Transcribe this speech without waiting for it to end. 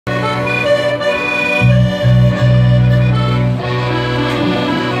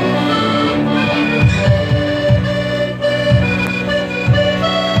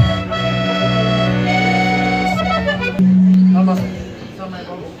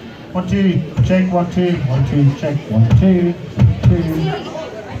1, 2, check, 1, 2, 1, 2, check, 1, 2, 2, 1,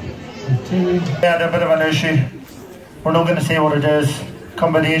 2. We had a bit of an issue. We're not going to say what it is.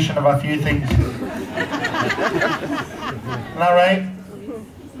 Combination of a few things. Isn't that right?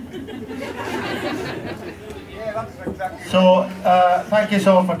 So, thank you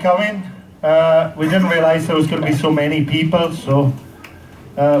all for coming. We didn't realise there was going to be so many people, so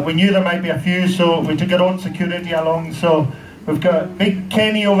we knew there might be a few, so we took our own security along. So we've got big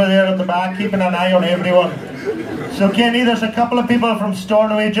Kenny over there at the back, keeping an eye on everyone. So Kenny, there's a couple of people from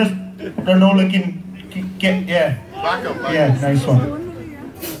Stornoway, just, they're not looking, yeah. Back up. Yeah, nice one.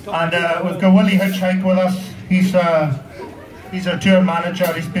 And we've got Willie Hitchhike with us. He's our tour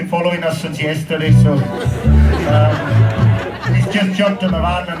manager. He's been following us since yesterday, so he's just jumped in the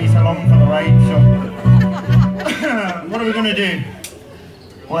van and he's along for the ride. So what are we going to do?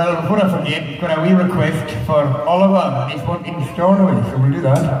 Well, before I forget, we've got a wee request for Oliver. He's wanting Stornoway, so we'll do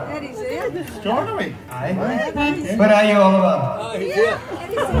that. Stornoway? Aye. Where are you, Oliver? Oh, he's here.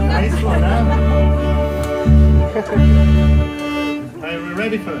 Nice one, Are we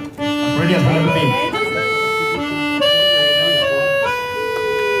ready for it? Ready as we'll be.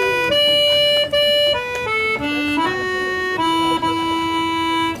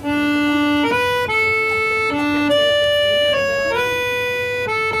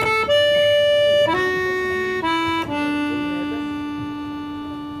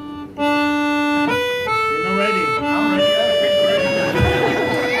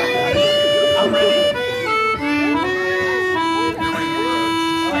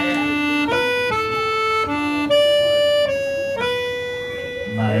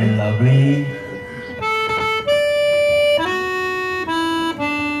 Lovely.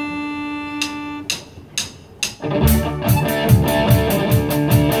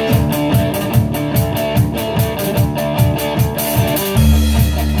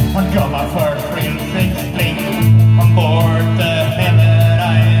 I got my first real 16 on board the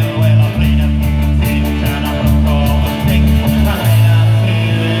Argyle. Well, I'm bleeding, feeling kind of hook all the thing. Coming up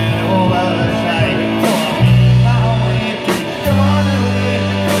feeling over the side. So I'm in my way to Stornoway,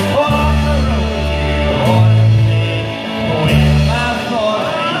 on the road.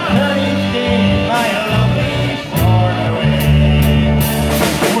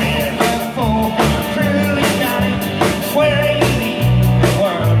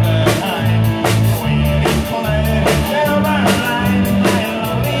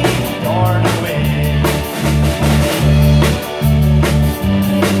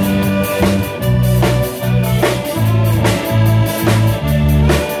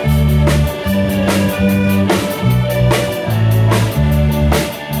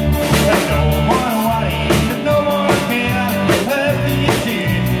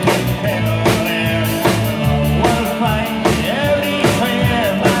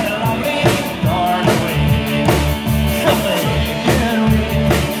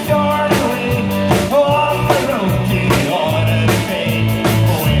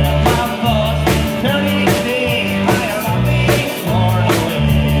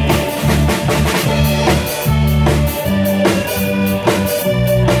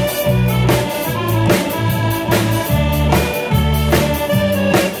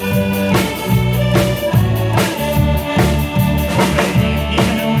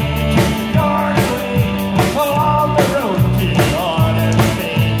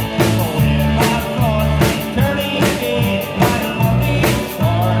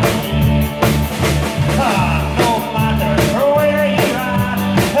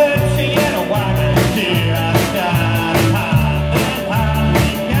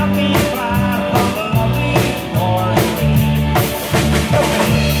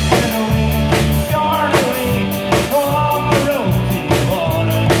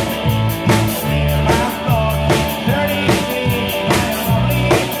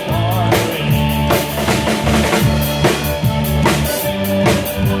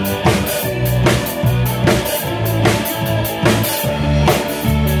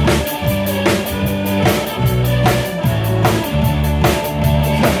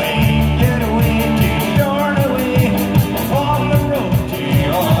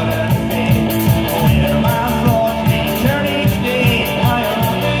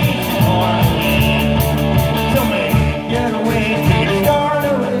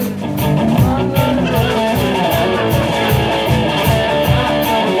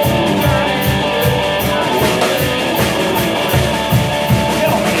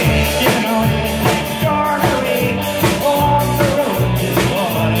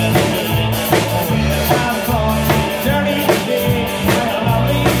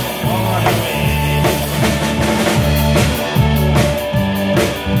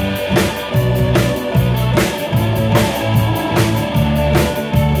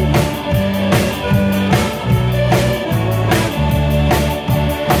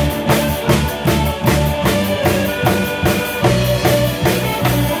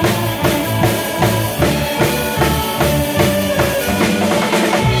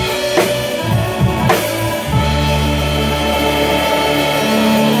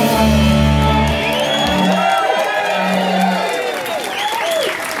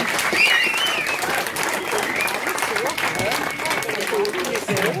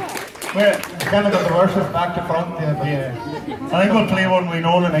 kind of got the verses back to front. Yeah. I think we'll play one we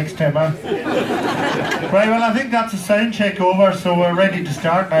know the next time, huh? Right, well, I think that's a sound check over, so we're ready to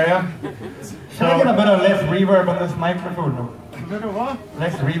start now, yeah? Can I get a bit of less reverb on this microphone? No? A bit of what?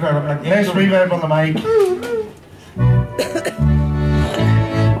 Less reverb. Like less reverb on the mic.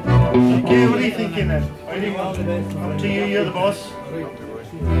 Okay, what are you thinking then? Up to you, you're the boss.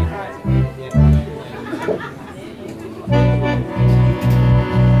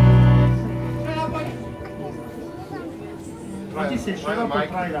 What did you say? Shut up and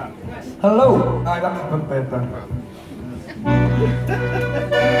try that. Hello! Aye, that's a bit better. Yeah,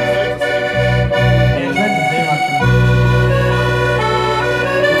 it's meant to say actually.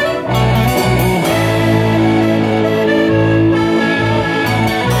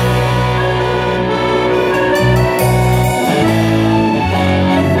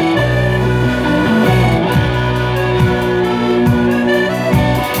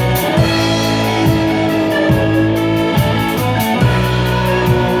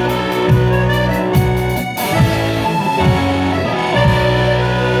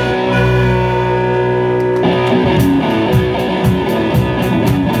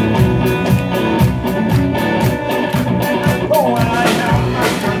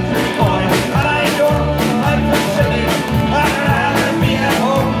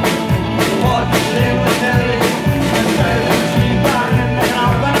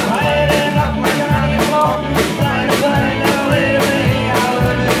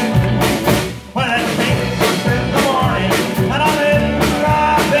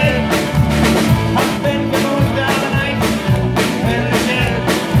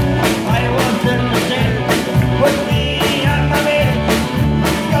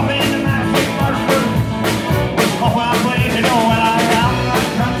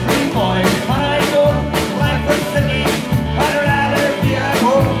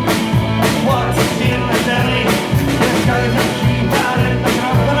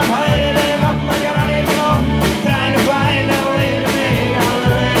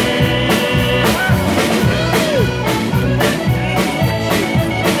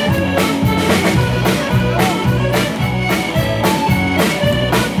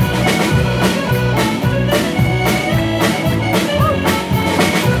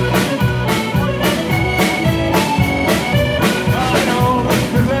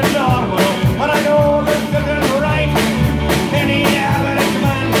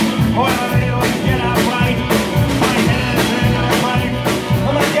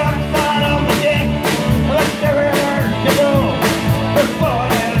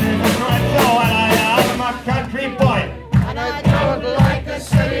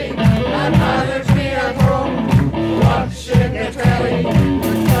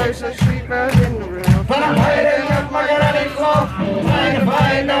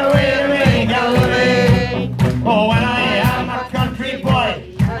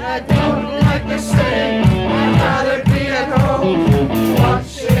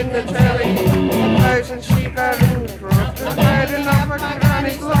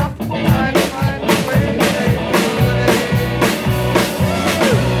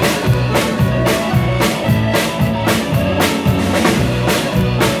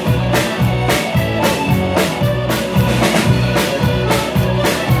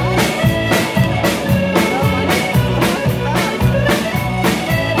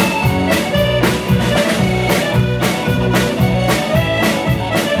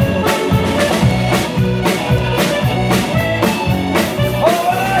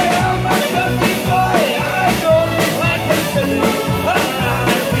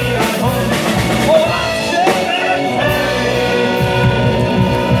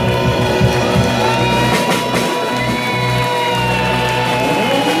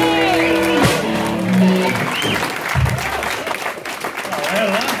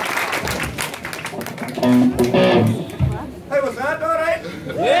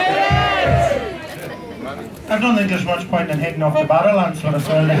 I don't think there's much point in heading off the Barrowlands for us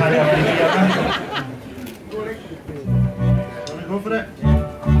all to hang around here. Shall we go for it?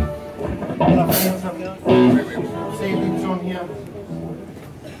 Settings on here.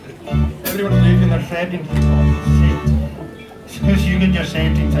 Everyone's losing their settings. Suppose you get your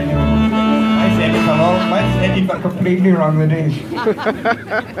settings anyway. My settings are completely wrong today.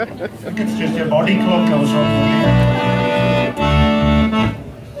 I think it's just your body clock or something.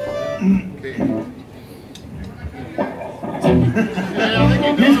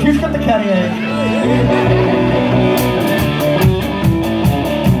 Who's got the carrier?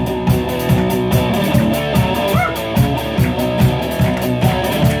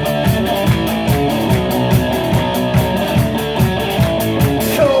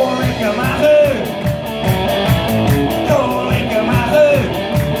 So like a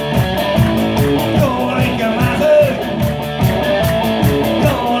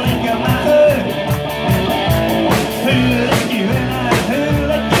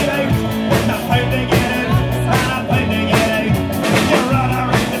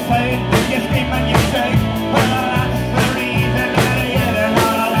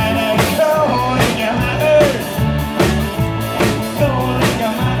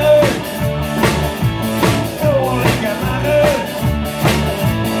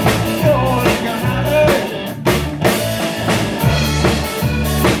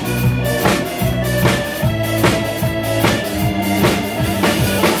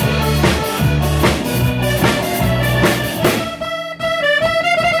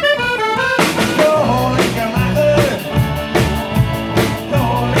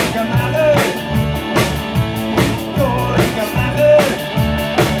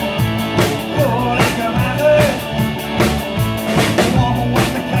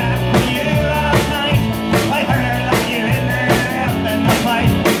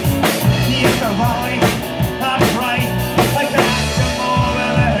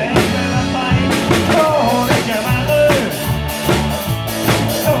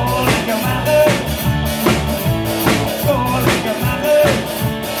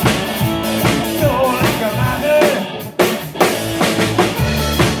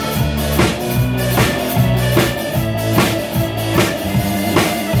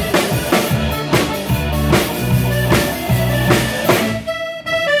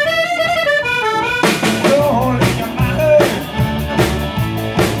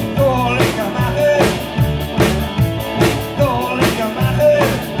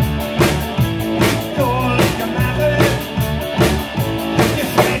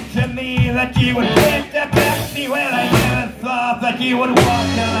that you would take the taxi. Well, I never thought that you would walk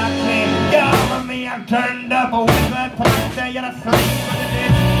to that train. Over me, I'm turned up with that point that you're asleep in the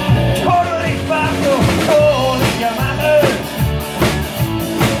ditch. Totally fast, so cold in your mother.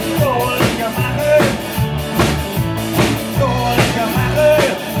 Cold in your mother. Cold in your mother.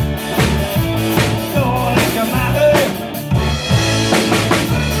 Cold in your mother.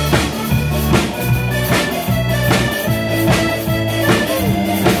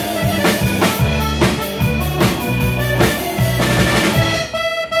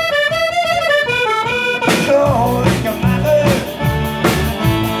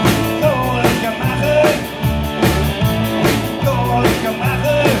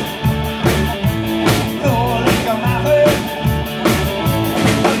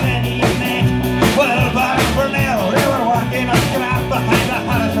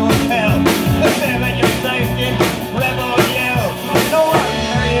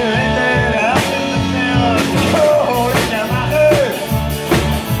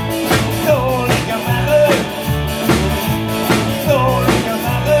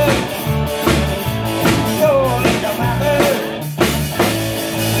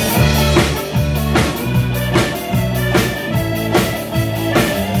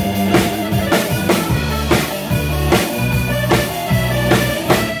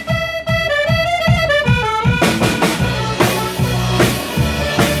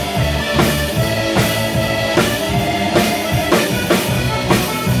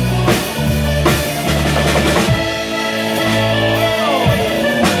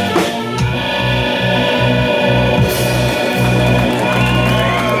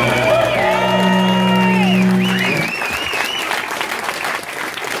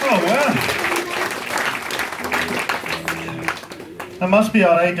 It must be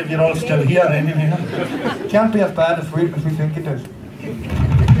alright if you're all still here anyway. Can't be as bad as we think it is.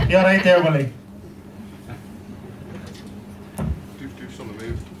 You're right there, Willie. Do some of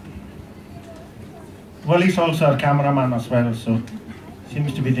these. Willie's also a cameraman as well, so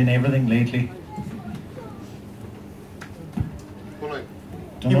seems to be doing everything lately. Well,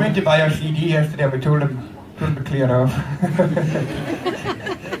 He went to buy our CD yesterday and we told him to clear off.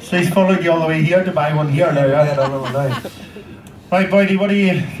 So he's followed you all the way here to buy one here now, yeah? Yeah, Right, Boydie, what are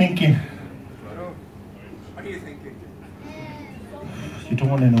you thinking? what are you thinking? You don't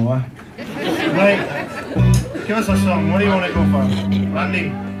want to know, huh? Right, give us a song. What do you want to go for?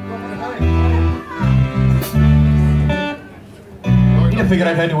 Randy? need to figure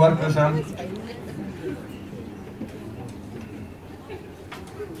out how to work this out.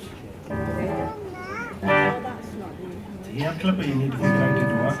 The hair clipper you need to figure out how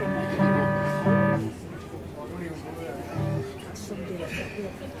to work.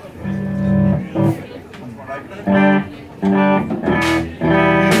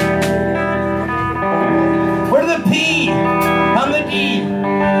 We're the P and the D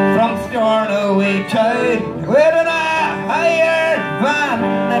from Stornoway town. We're in a hired van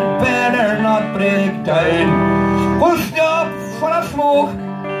that better not break down. We'll stop for a smoke,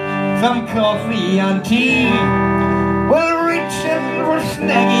 some coffee and tea. We'll reach in for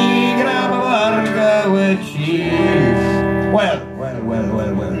snaggy, grab a burger with cheese. Well.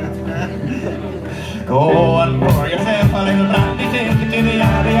 Go and pour yourself a little brandy, take it to the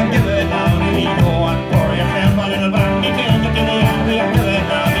alley and give it loudy. Go and pour yourself a little brandy, take it to the alley and give it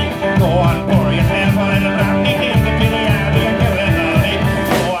loudy. Go and pour yourself a little brandy, take it to the alley and give it loudy.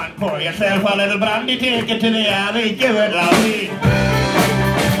 Go and pour yourself a little brandy, take it to the alley, give it loudy.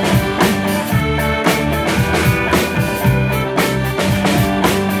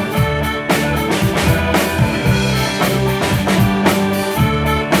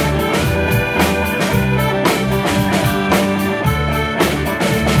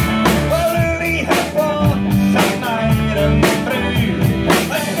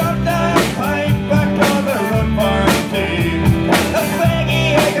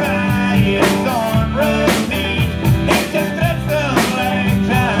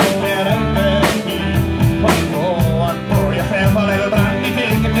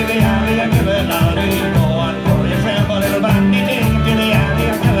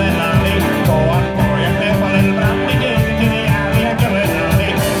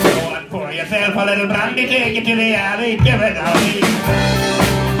 A little brandy, take it to the alley, give it alley.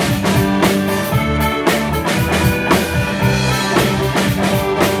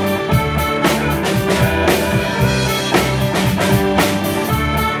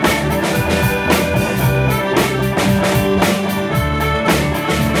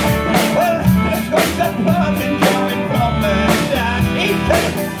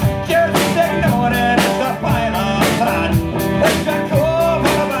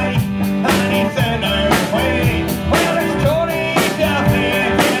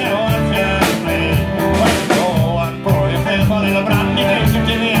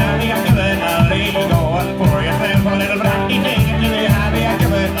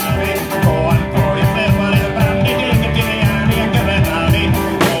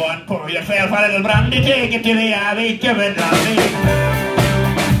 a little brandy, take it to the alley, give it brandy.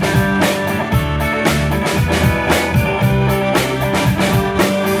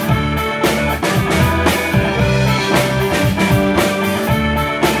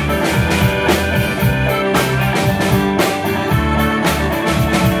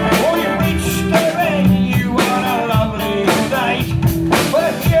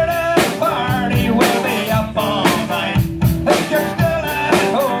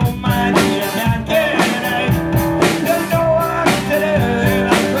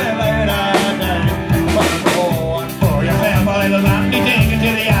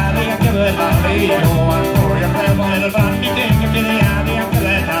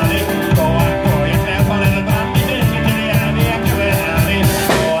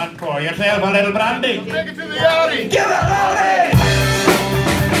 Yourself a little brandy. Take it to the alley. Give it alley.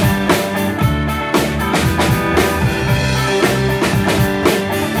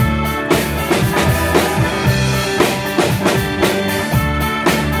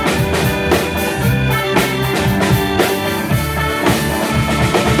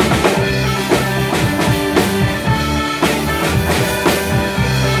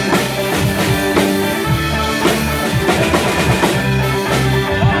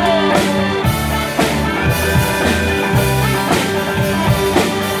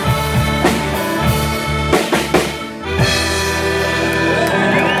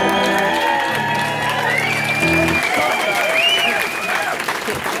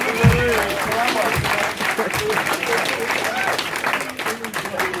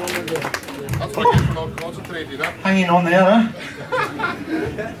 That's what you're not concentrating, huh? Hanging on there, huh?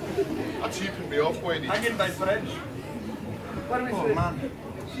 That's keeping me off, Whitey. Hanging by French. What do we say? Man.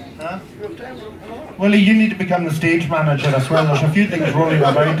 Huh? Well, you need to become the stage manager as well. There's a few things rolling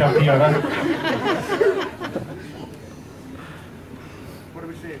about up here, huh? What do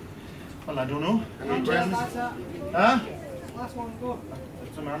we say? Well, I don't know. Any questions? Huh? Last one, go.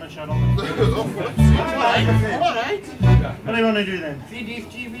 It's the manager on the... Alright. What do you want to do then? CD's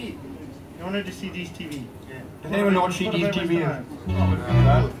TV. You want to do CD's TV? Yeah. Does anyone know what CD's TV is? Yeah.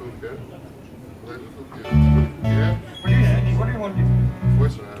 What do you want to do?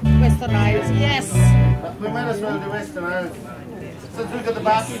 Western Isles, yes. We might as well do Western Isles. Since we've got the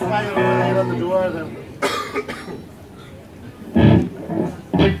battery fire over there on the door, then...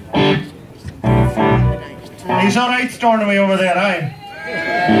 He's alright storing away over there, aye?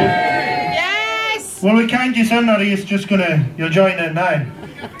 Yes! Well, we can't get in, or he's just gonna... You'll join in now.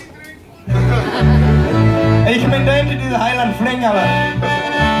 Are you coming down to do the Highland Fling, Alan?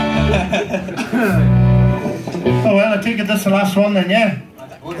 Oh well, I take it this is the last one then, yeah?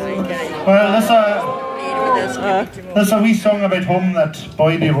 Well, there's a wee song about home that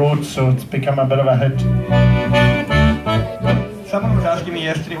Boydie wrote, so it's become a bit of a hit. Someone was asking me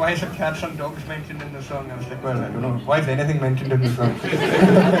yesterday, why is there cats and dogs mentioned in the song? I was like, well, I don't know. Why is anything mentioned in the song?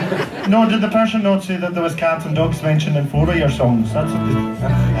 No, did the person not say that there was cats and dogs mentioned in 4 of your songs? That's what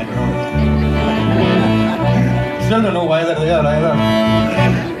I don't know. Still don't know why they're there either.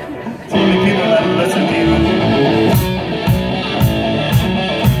 it's only people that listen to you.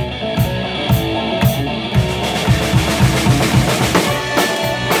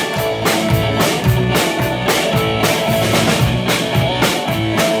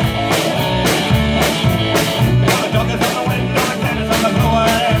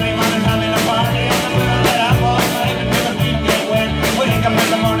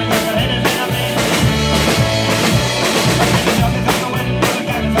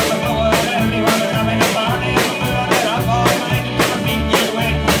 Everyone is having a party.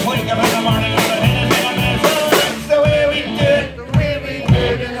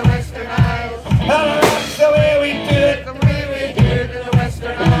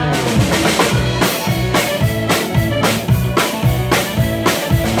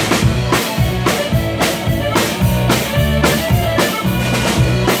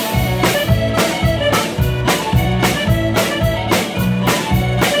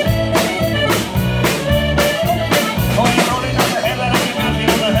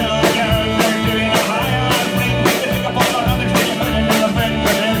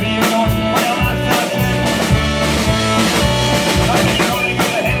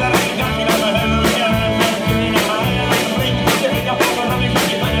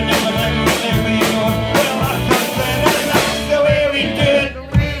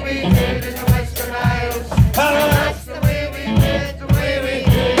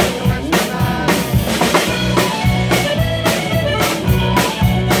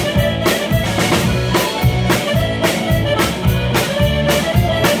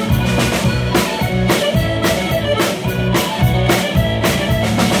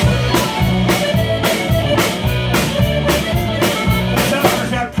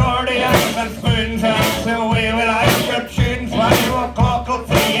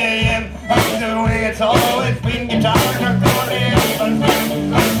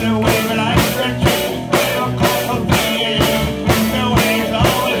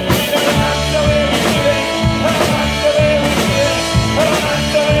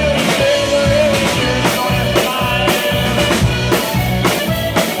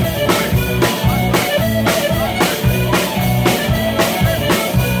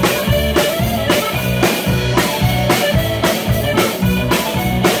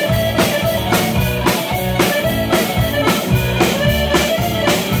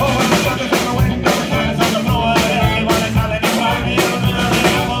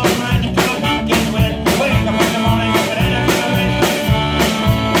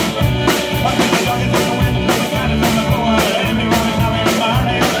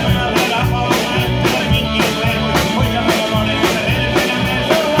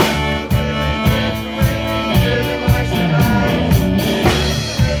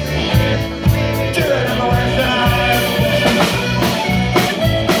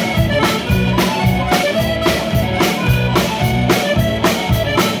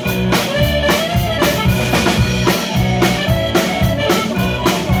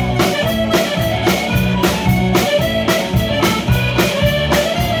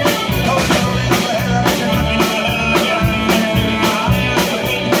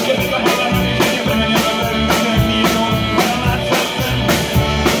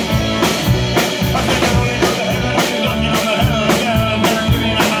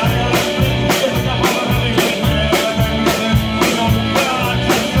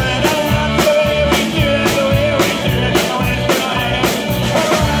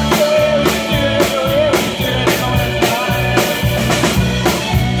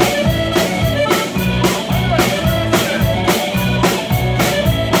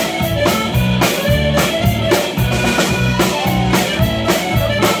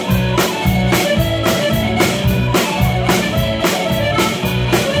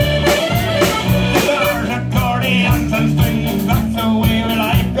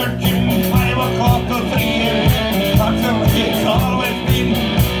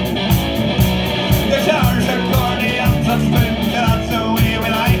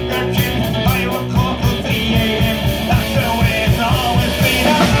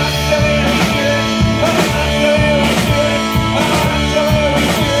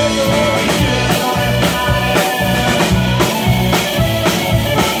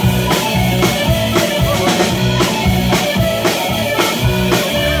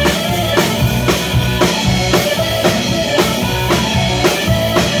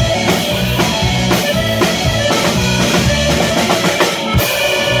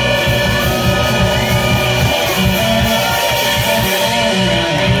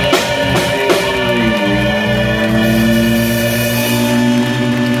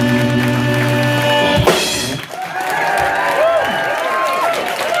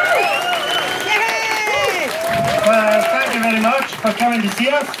 see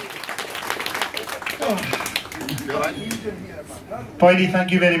us? Boydie,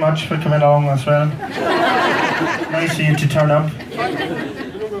 thank you very much for coming along as well. Nice of you to turn up. You're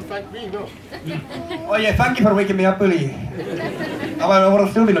not going to thank me, no. Oh yeah, thank you for waking me up, Willie. I would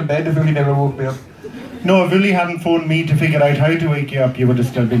have still been in bed if Willie never woke me up. No, if Willie hadn't phoned me to figure out how to wake you up, you would have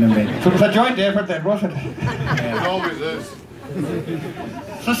still been in bed. So it was a joint effort then, wasn't it? It always is.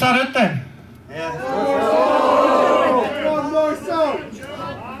 So is that it then? Yeah. One more song.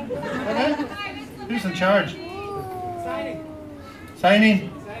 Who's in charge? Signing.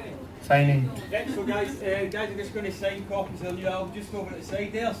 Signing? Signing. Yeah, so guys are just going to sign copies of the new album just over at the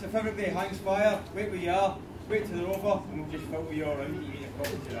side there. So if everybody hangs fire, wait where you are, wait till they're over, and we'll just follow you around and you get your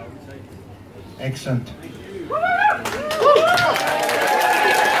copies of the album side. Excellent. Thank you.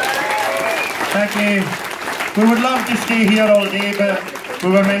 Thank you. We would love to stay here all day, but we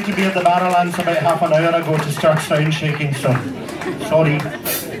were meant to be at the Barrowlands about half an hour ago to start sound shaking, so sorry.